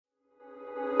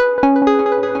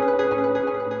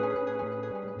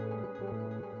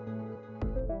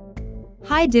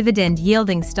High dividend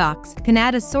yielding stocks can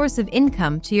add a source of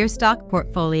income to your stock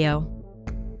portfolio.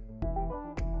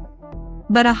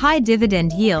 But a high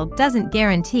dividend yield doesn't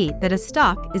guarantee that a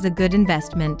stock is a good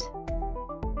investment.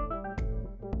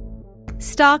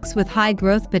 Stocks with high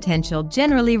growth potential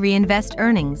generally reinvest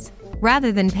earnings,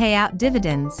 rather than pay out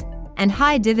dividends, and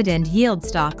high dividend yield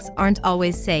stocks aren't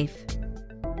always safe.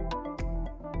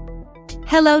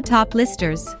 Hello top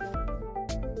listers!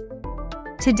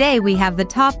 Today we have the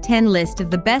top 10 list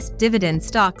of the best dividend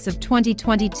stocks of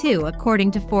 2022 according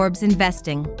to Forbes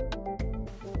Investing.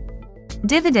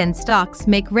 Dividend stocks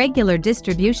make regular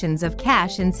distributions of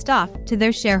cash and stock to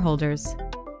their shareholders.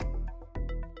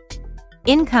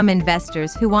 Income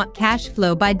investors who want cash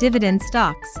flow buy dividend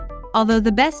stocks, although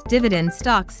the best dividend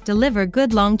stocks deliver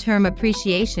good long-term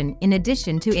appreciation in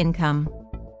addition to income.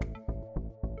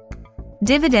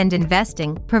 Dividend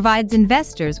investing provides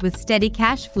investors with steady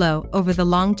cash flow over the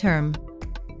long term.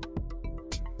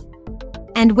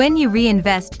 And when you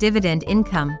reinvest dividend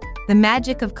income, the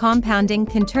magic of compounding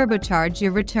can turbocharge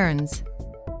your returns.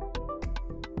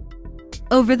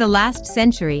 Over the last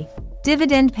century,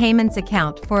 dividend payments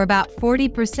account for about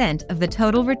 40% of the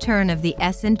total return of the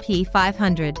S&P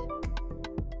 500.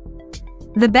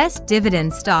 The best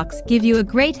dividend stocks give you a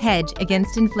great hedge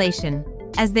against inflation,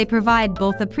 as they provide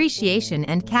both appreciation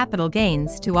and capital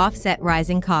gains to offset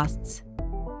rising costs.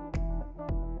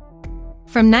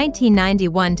 From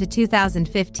 1991 to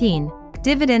 2015,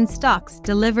 dividend stocks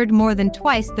delivered more than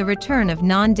twice the return of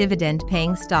non-dividend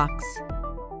paying stocks.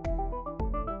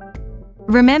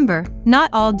 Remember, not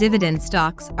all dividend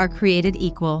stocks are created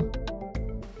equal.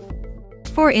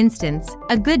 For instance,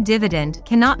 a good dividend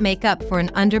cannot make up for an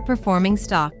underperforming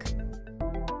stock.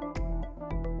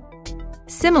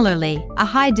 Similarly, a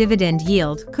high dividend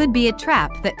yield could be a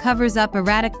trap that covers up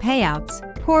erratic payouts,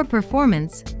 poor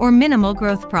performance, or minimal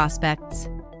growth prospects.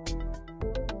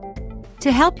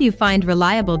 To help you find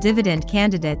reliable dividend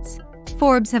candidates,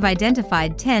 Forbes have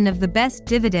identified 10 of the best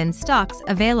dividend stocks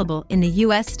available in the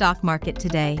U.S. stock market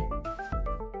today.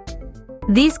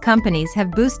 These companies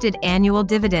have boosted annual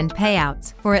dividend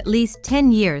payouts for at least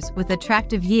 10 years with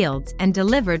attractive yields and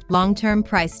delivered long-term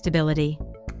price stability.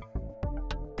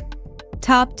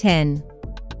 Top 10.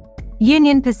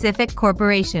 Union Pacific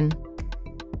Corporation.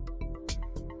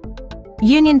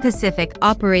 Union Pacific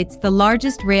operates the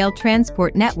largest rail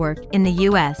transport network in the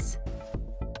U.S.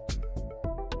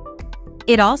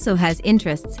 It also has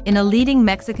interests in a leading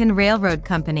Mexican railroad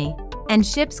company and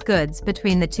ships goods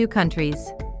between the two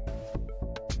countries.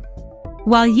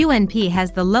 While UNP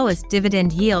has the lowest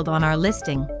dividend yield on our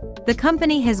listing, the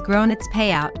company has grown its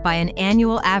payout by an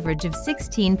annual average of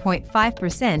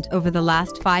 16.5% over the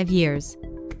last 5 years.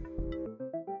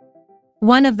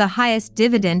 One of the highest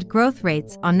dividend growth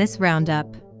rates on this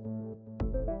roundup.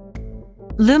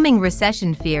 Looming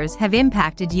recession fears have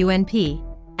impacted UNP,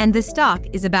 and the stock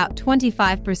is about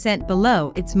 25%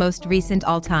 below its most recent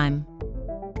all-time.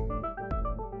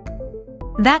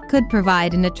 That could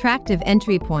provide an attractive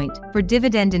entry point for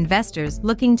dividend investors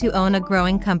looking to own a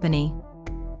growing company.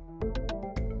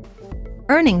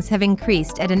 Earnings have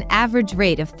increased at an average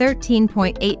rate of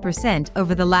 13.8%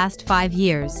 over the last 5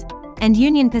 years, and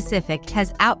Union Pacific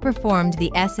has outperformed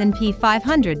the S&P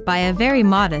 500 by a very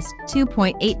modest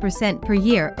 2.8% per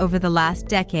year over the last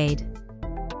decade.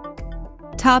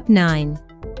 Top 9.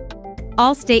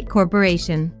 Allstate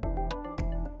Corporation.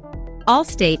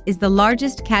 Allstate is the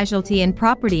largest casualty and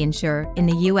property insurer in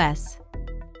the U.S.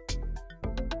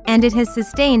 and it has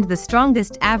sustained the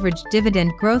strongest average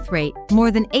dividend growth rate,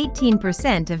 more than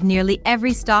 18% of nearly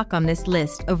every stock on this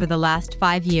list over the last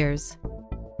 5 years.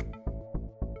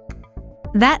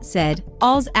 That said,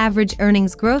 All's average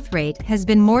earnings growth rate has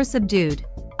been more subdued,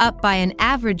 up by an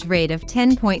average rate of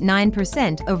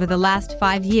 10.9% over the last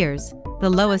 5 years, the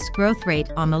lowest growth rate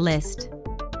on the list.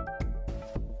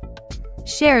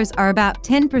 Shares are about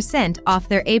 10% off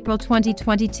their April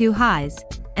 2022 highs,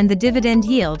 and the dividend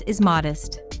yield is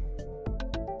modest.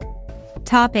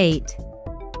 Top 8.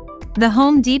 The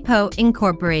Home Depot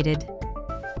Incorporated.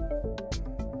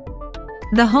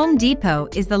 The Home Depot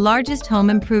is the largest home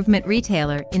improvement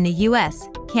retailer in the U.S.,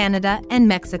 Canada, and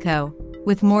Mexico,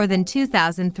 with more than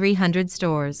 2,300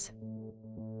 stores.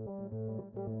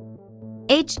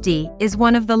 HD is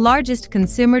one of the largest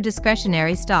consumer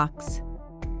discretionary stocks.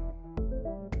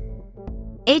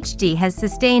 HD has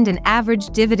sustained an average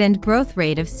dividend growth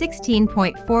rate of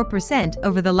 16.4%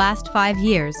 over the last 5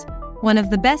 years, one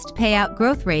of the best payout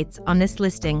growth rates on this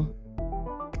listing.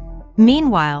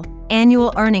 Meanwhile,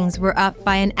 annual earnings were up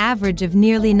by an average of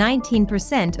nearly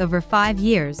 19% over 5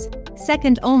 years,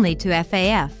 second only to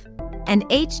FAF, and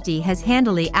HD has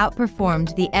handily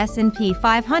outperformed the S&P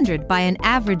 500 by an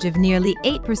average of nearly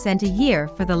 8% a year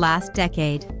for the last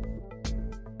decade.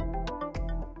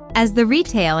 As the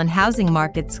retail and housing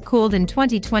markets cooled in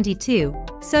 2022,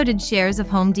 so did shares of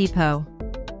Home Depot.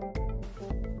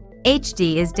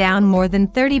 HD is down more than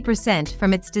 30%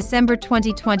 from its December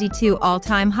 2022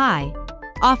 all-time high,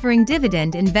 offering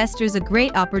dividend investors a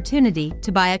great opportunity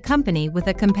to buy a company with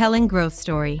a compelling growth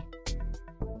story.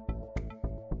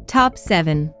 Top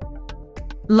 7.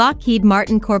 Lockheed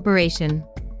Martin Corporation.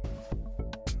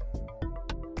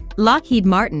 Lockheed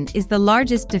Martin is the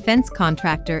largest defense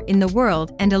contractor in the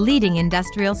world and a leading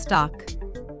industrial stock.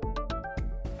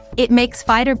 It makes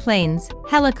fighter planes,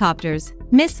 helicopters,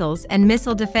 missiles and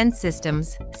missile defense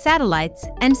systems, satellites,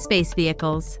 and space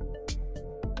vehicles.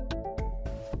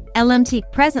 LMT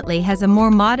presently has a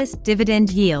more modest dividend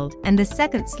yield and the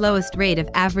second slowest rate of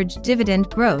average dividend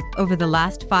growth over the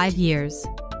last 5 years.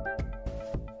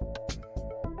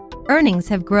 Earnings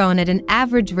have grown at an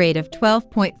average rate of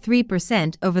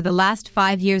 12.3% over the last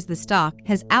 5 years. The stock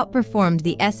has outperformed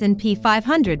the S&P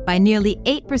 500 by nearly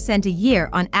 8% a year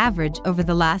on average over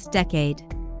the last decade.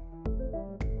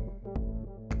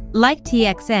 Like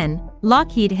TXN,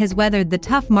 Lockheed has weathered the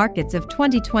tough markets of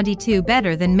 2022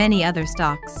 better than many other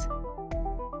stocks.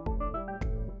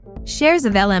 Shares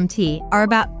of LMT are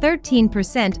about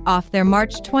 13% off their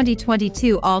March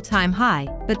 2022 all-time high,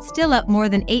 but still up more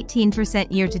than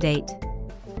 18% year-to-date.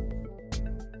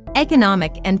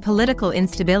 Economic and political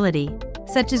instability,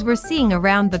 such as we're seeing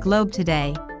around the globe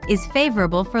today, is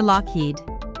favorable for Lockheed.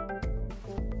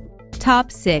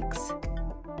 Top 6.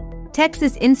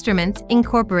 Texas Instruments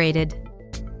Incorporated.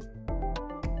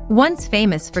 Once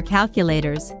famous for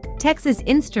calculators, Texas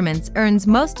Instruments earns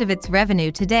most of its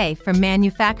revenue today from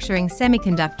manufacturing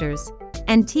semiconductors,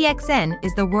 and TXN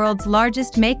is the world's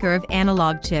largest maker of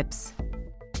analog chips.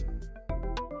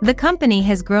 The company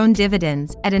has grown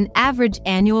dividends at an average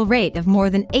annual rate of more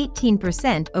than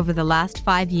 18% over the last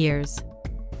 5 years.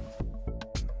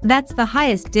 That's the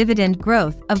highest dividend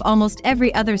growth of almost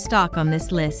every other stock on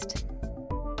this list.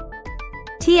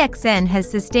 TXN has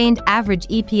sustained average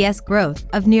EPS growth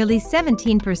of nearly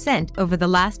 17% over the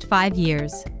last 5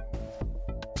 years.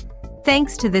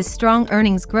 Thanks to this strong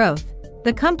earnings growth,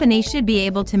 the company should be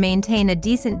able to maintain a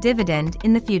decent dividend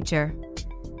in the future.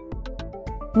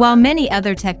 While many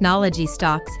other technology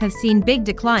stocks have seen big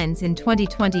declines in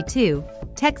 2022,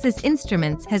 Texas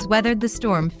Instruments has weathered the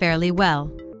storm fairly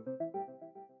well.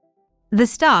 The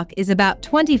stock is about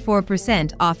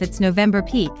 24% off its November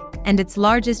peak, and its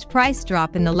largest price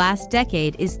drop in the last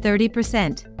decade is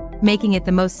 30%, making it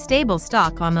the most stable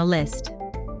stock on the list.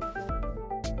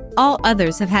 All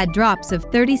others have had drops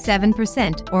of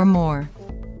 37% or more.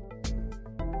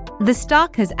 The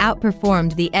stock has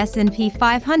outperformed the S&P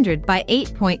 500 by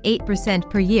 8.8%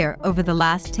 per year over the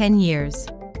last 10 years.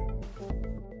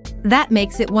 That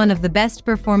makes it one of the best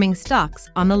performing stocks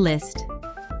on the list.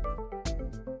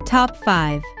 Top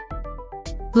 5.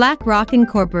 BlackRock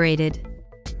Incorporated.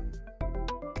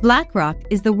 BlackRock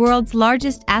is the world's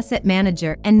largest asset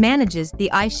manager and manages the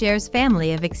iShares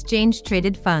family of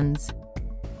exchange-traded funds.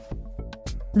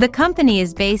 The company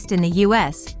is based in the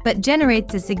US but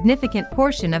generates a significant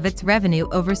portion of its revenue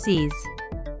overseas.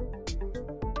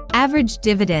 Average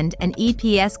dividend and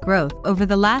EPS growth over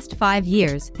the last 5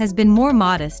 years has been more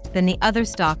modest than the other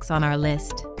stocks on our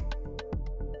list.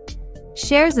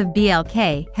 Shares of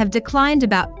BLK have declined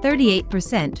about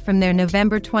 38% from their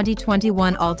November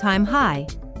 2021 all-time high,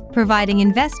 providing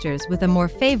investors with a more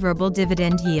favorable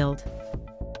dividend yield.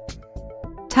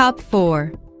 Top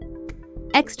 4.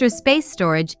 Extra Space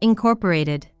Storage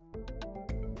Incorporated.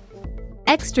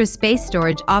 Extra Space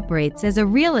Storage operates as a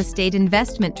real estate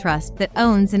investment trust that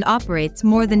owns and operates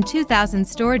more than 2,000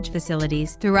 storage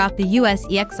facilities throughout the U.S.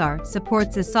 EXR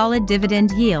supports a solid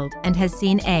dividend yield and has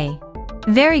seen a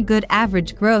very good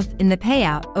average growth in the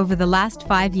payout over the last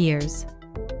 5 years.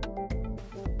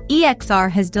 EXR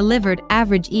has delivered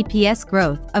average EPS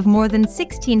growth of more than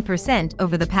 16%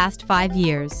 over the past 5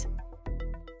 years.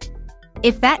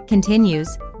 If that continues,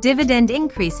 dividend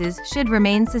increases should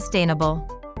remain sustainable.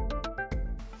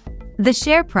 The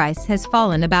share price has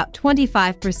fallen about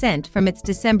 25% from its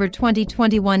December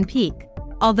 2021 peak,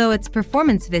 although its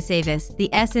performance vis-a-vis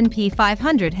the S&P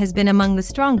 500 has been among the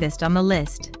strongest on the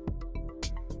list,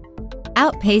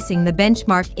 outpacing the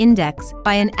benchmark index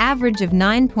by an average of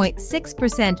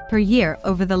 9.6% per year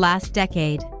over the last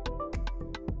decade.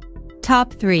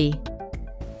 Top 3.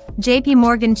 JP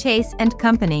Morgan Chase &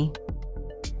 Company.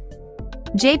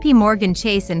 JP Morgan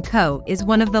Chase & Co. is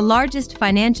one of the largest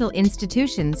financial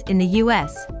institutions in the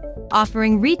U.S.,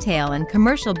 offering retail and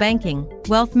commercial banking,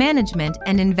 wealth management,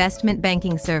 and investment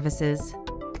banking services.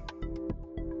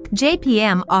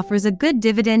 JPM offers a good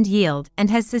dividend yield and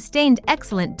has sustained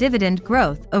excellent dividend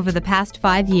growth over the past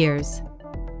 5 years.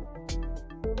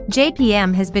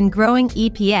 JPM has been growing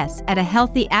EPS at a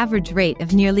healthy average rate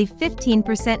of nearly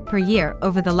 15% per year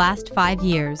over the last 5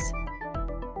 years.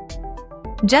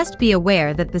 Just be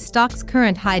aware that the stock's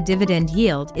current high dividend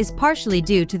yield is partially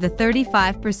due to the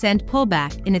 35%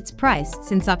 pullback in its price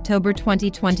since October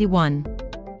 2021.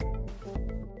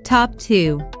 Top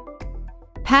 2.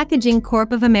 Packaging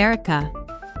Corp of America.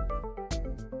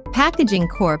 Packaging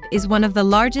Corp is one of the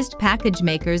largest package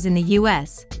makers in the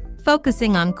U.S.,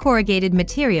 focusing on corrugated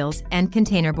materials and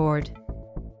containerboard.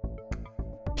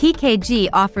 PKG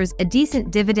offers a decent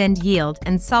dividend yield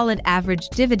and solid average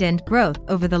dividend growth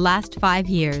over the last 5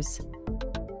 years.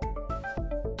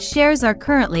 Shares are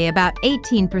currently about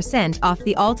 18% off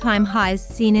the all-time highs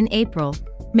seen in April,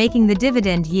 making the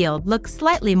dividend yield look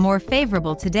slightly more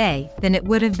favorable today than it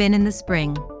would have been in the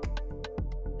spring.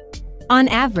 On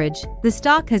average, the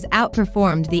stock has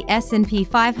outperformed the S&P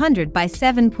 500 by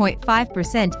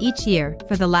 7.5% each year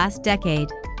for the last decade.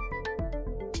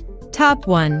 Top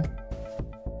 1.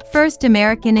 First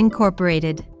American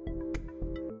Incorporated.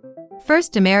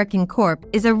 First American Corp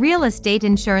is a real estate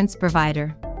insurance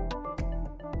provider.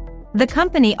 The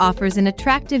company offers an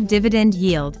attractive dividend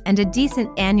yield and a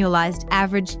decent annualized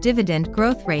average dividend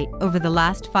growth rate over the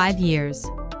last 5 years.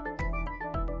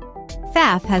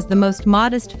 FAF has the most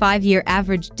modest 5-year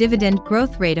average dividend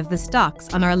growth rate of the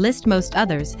stocks on our list. Most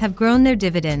others have grown their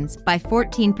dividends by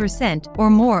 14% or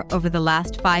more over the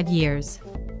last 5 years.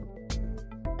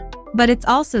 But it's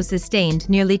also sustained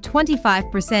nearly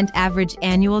 25% average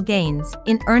annual gains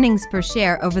in earnings per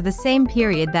share over the same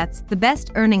period. That's the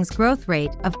best earnings growth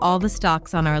rate of all the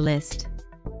stocks on our list.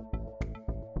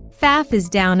 FAF is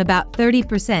down about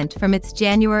 30% from its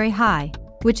January high,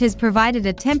 which has provided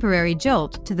a temporary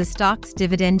jolt to the stock's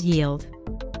dividend yield.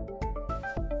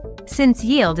 Since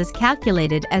yield is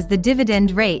calculated as the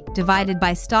dividend rate divided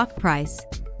by stock price,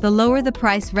 the lower the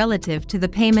price relative to the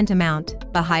payment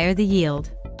amount, the higher the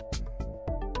yield.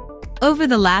 Over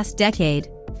the last decade,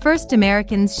 First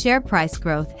American's share price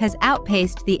growth has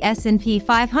outpaced the S&P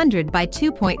 500 by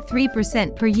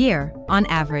 2.3% per year, on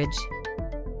average.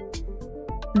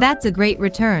 That's a great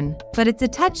return, but it's a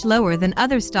touch lower than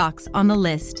other stocks on the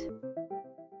list.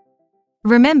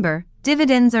 Remember,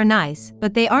 dividends are nice,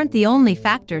 but they aren't the only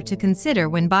factor to consider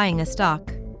when buying a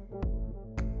stock.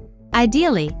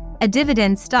 Ideally, a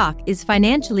dividend stock is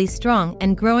financially strong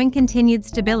and growing. Continued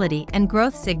stability and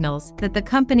growth signals that the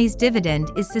company's dividend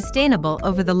is sustainable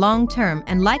over the long term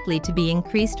and likely to be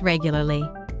increased regularly.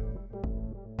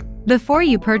 Before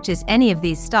you purchase any of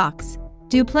these stocks,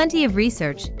 do plenty of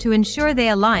research to ensure they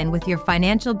align with your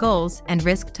financial goals and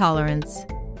risk tolerance.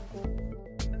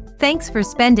 Thanks for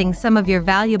spending some of your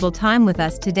valuable time with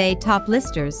us today, top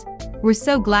listers. We're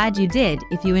so glad you did.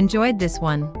 If you enjoyed this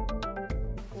one,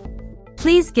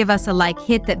 please give us a like,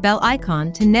 hit that bell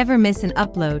icon to never miss an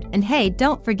upload, and hey,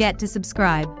 don't forget to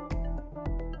subscribe.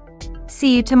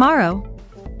 See you tomorrow.